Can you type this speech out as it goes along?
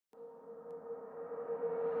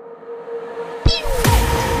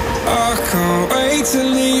wait to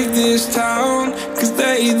leave this town, cause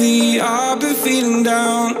lately I've been feeling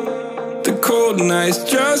down. The cold nights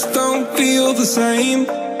just don't feel the same.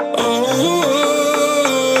 Oh,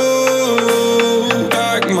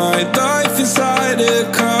 like my life inside a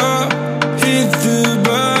car. Hit the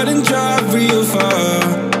button, drive real far.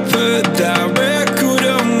 Put that record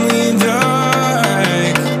on me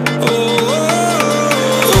like, oh,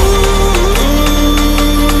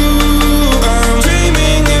 I'm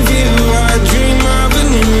dreaming of you. I dream of a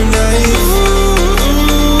new life.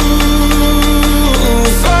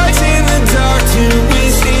 Fight in the dark till we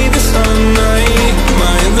see the sunlight.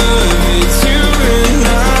 My love, it's you and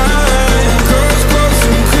I. Close, close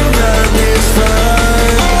and cool like this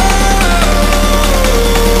fire.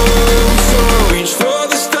 So reach for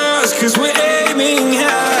the stars, cause we're aiming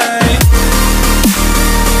high.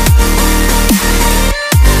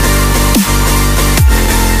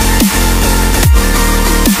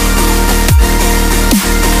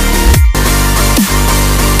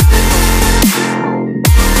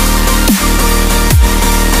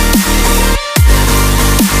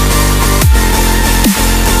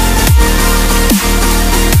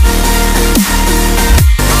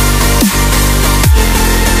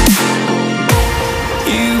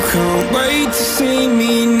 You can't wait to see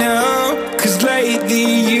me now, cause lately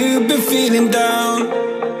you've been feeling down.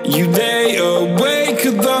 You lay awake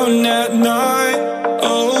alone at night.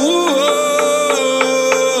 Oh,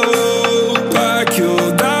 like your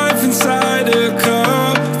life inside a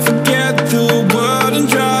car. Forget the world and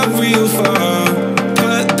drive real far.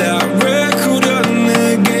 Put that record on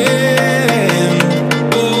again.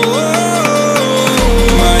 Oh,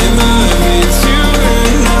 my love, it's you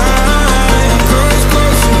and I. Close,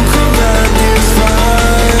 close and cool like this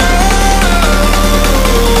fire.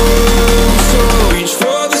 So reach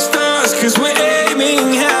for the stars, cause we're aiming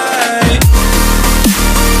high.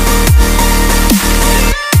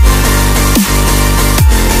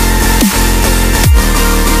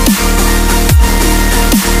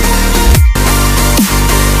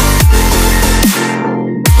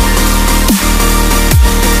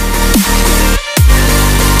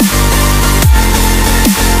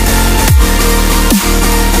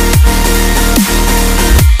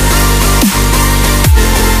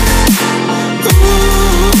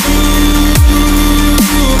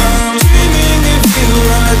 I'm dreaming of you.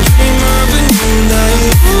 I dream of a new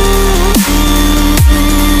life.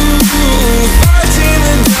 Fight in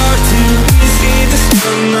the dark till we see the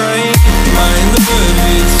sunlight. My love,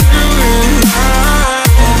 it's you and I.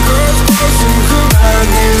 Close, close and cool like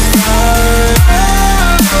this fire.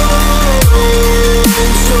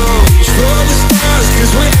 So reach for the stars,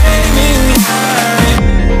 cause we're aiming high.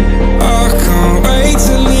 I can't wait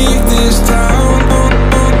to leave this town.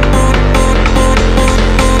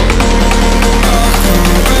 I can't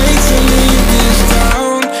wait to leave this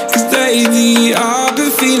town, cause lately I've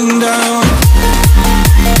been feeling down.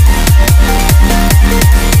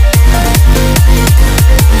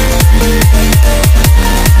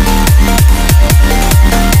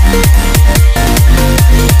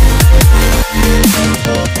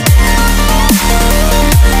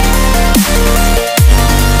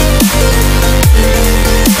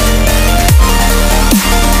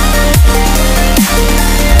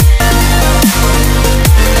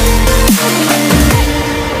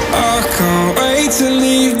 I can't wait to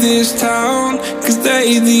leave this town, cause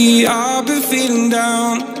lately I've been feeling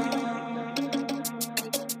down.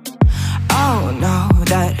 Oh no,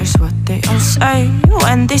 that is what they all say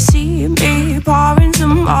when they see me pouring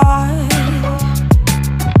some wine.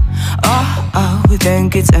 Oh, then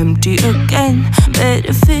it's empty again.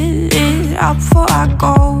 Better fill it up before I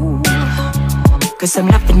go. Cause I'm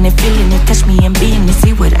loving it, feeling it, touch me and being it.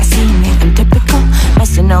 See what I see in it, I'm typical.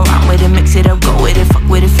 Messing around with it, mix it up, go with it. Fuck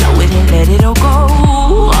with it, flow with it, let it all go.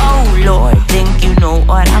 Oh Lord, think you know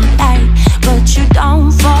what I'm like, but you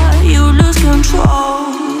don't fall, you lose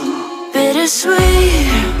control. Bittersweet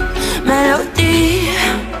melody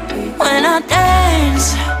when I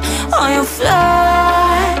dance on your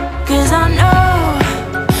fly. Cause I know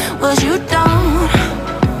what you don't,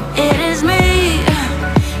 it is me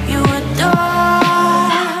you adore.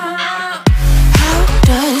 How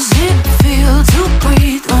does it feel to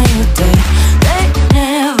breathe when you're dead? They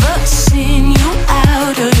never seen you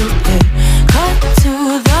out of your bed. Cut to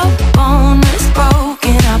the bone, it's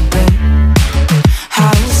broken, I bet.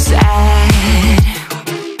 How sad.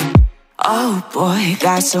 Oh boy,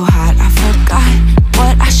 got so hot I forgot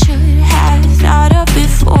what I should have thought of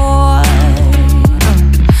before.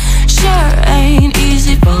 Sure ain't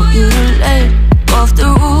easy for you to let go of the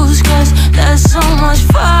rules, cause that's so much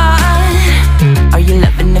fun. Are you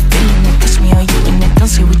loving the feeling it? Touch me, are you in it? Don't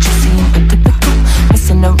say what you're seeing, but typical.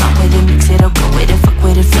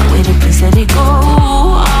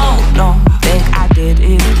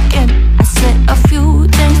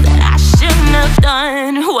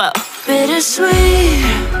 a sweet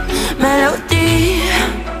melody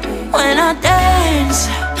when I dance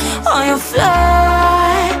on your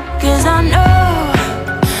fly. 'Cause I know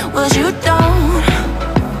what you don't,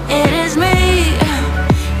 it is me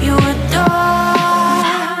you adore.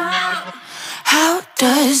 How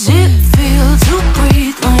does it feel to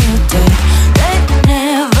breathe when you're dead? They've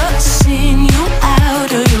never seen you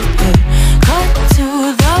out of your bed. Cut to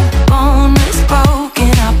the bone, it's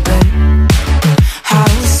broken, I bet.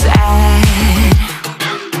 How sad.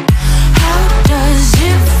 How does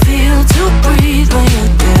it feel to breathe when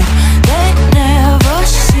you're dead? They've never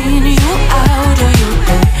seen you out of your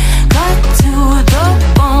bed. Cut to the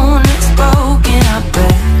bone, it's broken, I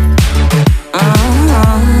bet.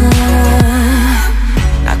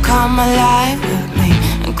 Now come alive with me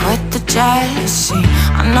and quit the jealousy.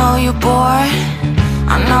 I know you're bored,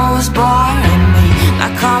 I know it's boring me.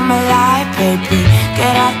 Now come alive, baby,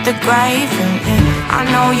 get out the grave and I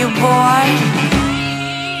know you're bored.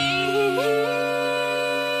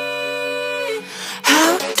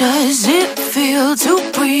 How does it feel to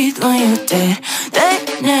breathe when you're dead? They've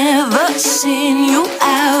never seen you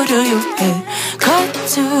out of your head. Cut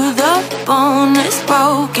to the bone, it's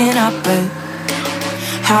broken, I bet.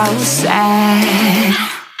 How sad.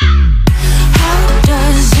 How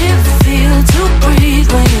does it feel to breathe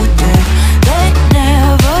when you're dead? They've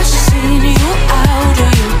never seen you out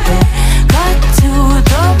of your head. Cut to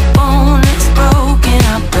the bone, it's broken,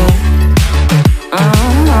 I bet.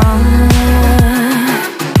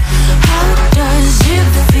 How does it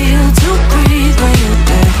feel to breathe when you're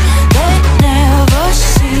dead? They've never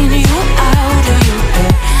seen you out of your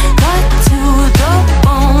head. Cut to the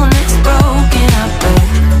bone, it's broken, I bet.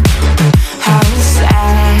 How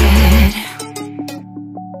sad.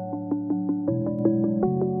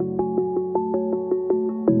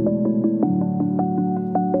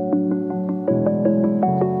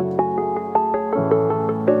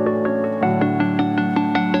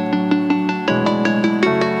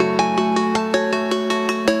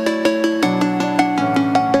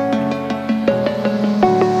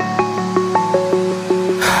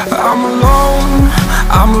 I'm alone,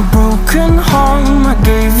 I'm a broken home. I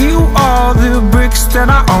gave you all the bricks that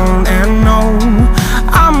I own and know.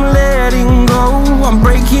 I'm letting go, I'm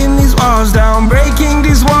breaking these walls down, breaking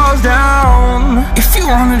these walls down. If you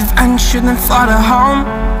want adventure, then fly to home.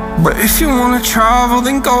 But if you wanna travel,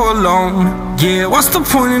 then go alone. Yeah, what's the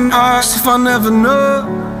point in us if I never know?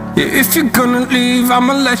 Yeah, if you're gonna leave,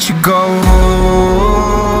 I'ma let you go.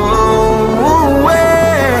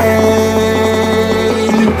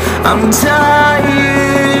 I'm tired